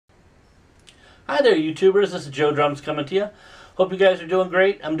Hi there, YouTubers. This is Joe Drums coming to you. Hope you guys are doing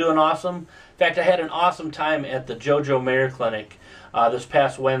great. I'm doing awesome. In fact, I had an awesome time at the Jojo Mayor Clinic this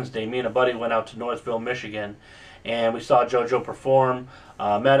past Wednesday. Me and a buddy went out to Northville, Michigan, and we saw Jojo perform.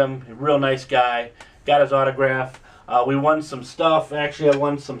 Met him. Real nice guy. Got his autograph. We won some stuff. Actually, I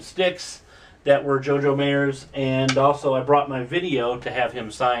won some sticks that were Jojo Mayor's, and also I brought my video to have him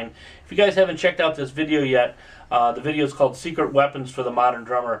sign. If you guys haven't checked out this video yet, the video is called Secret Weapons for the Modern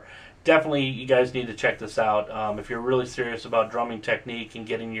Drummer. Definitely, you guys need to check this out if you're really serious about drumming technique and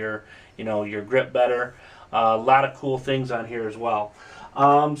getting your, your grip better. A lot of cool things on here as well.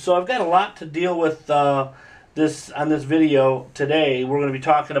 So I've got a lot to deal with on this video today. We're going to be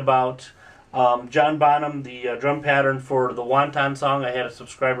talking about John Bonham, the drum pattern for the Wonton song. I had a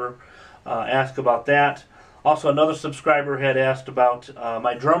subscriber ask about that. Also, another subscriber had asked about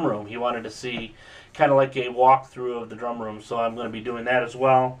my drum room. He wanted to see kind of like a walkthrough of the drum room, so I'm going to be doing that as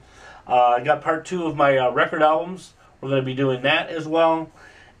well. I got part 2 of my record albums. We're going to be doing that as well.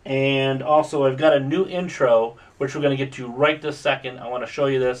 And also I've got a new intro, which we're going to get to right this second. I want to show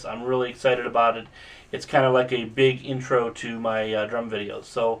you this. I'm really excited about it. It's kind of like a big intro to my drum videos.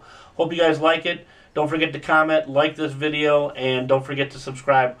 So hope you guys like it. Don't forget to comment, like this video, and don't forget to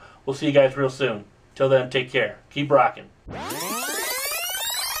subscribe. We'll see you guys real soon. Till then, take care. Keep rocking.